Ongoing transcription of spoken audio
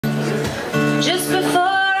Just before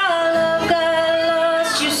our love got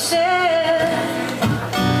lost, you said,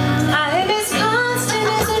 I am as constant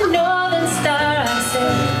as a northern star. I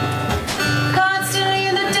said, constantly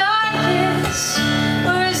in the darkness,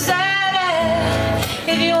 where is that at?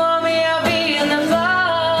 If you want me, I'll be in the bar.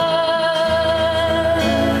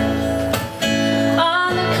 On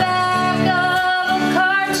the back of a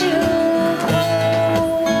cartoon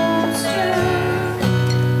poster,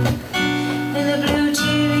 in the blue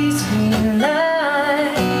TV screen light,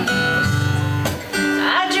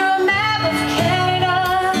 I drew a map of Canada,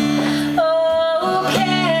 oh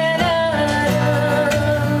Canada.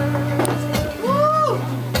 Woo!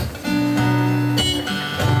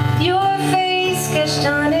 Your face sketched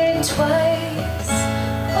on it twice.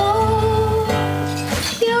 Oh,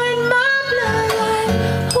 you're in my bloodline,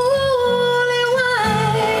 holy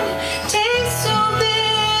wine, tastes so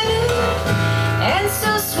bitter and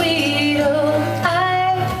so sweet. Oh, I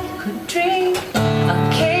could drink a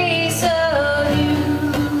case of you,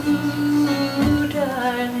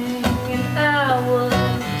 darling, and I would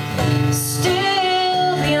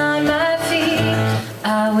still be on my feet. I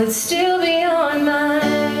would still be on my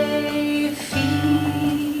feet.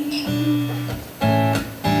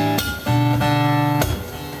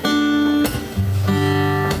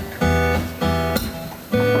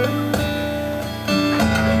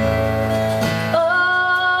 Oh,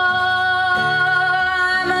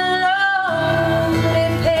 I'm a lonely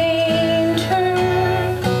painter.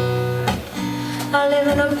 I live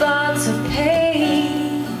in a box of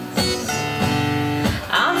paints.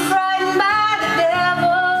 I'm frightened by the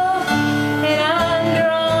devil, and I'm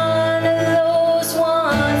drawn to those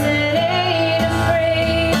ones that ain't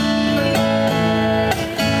afraid.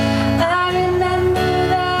 I remember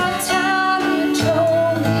that time you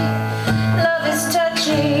told me love is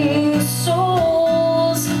touching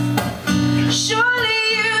souls. Surely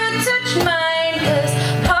you touch mine, 'cause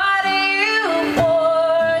part of you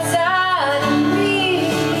pours out of me.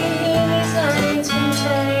 These nights from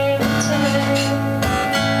time to time.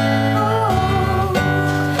 Oh,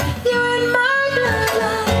 you're in my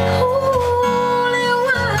bloodline, holy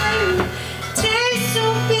wine, tastes so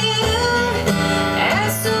bitter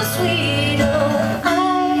and so sweet. Oh, I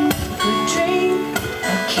could drink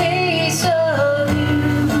a case of you,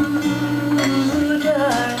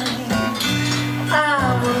 darling. I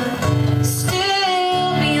would still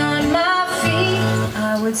be on my feet.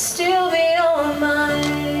 I would still be on my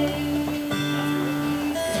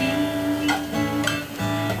feet.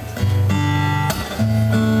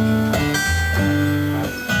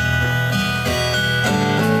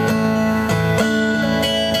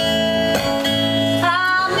 I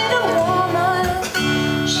met a woman,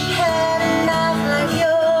 she had a knife like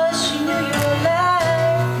yours. She knew you were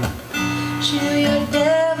mad, she knew your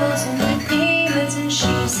devils and your demons, and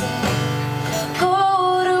she said,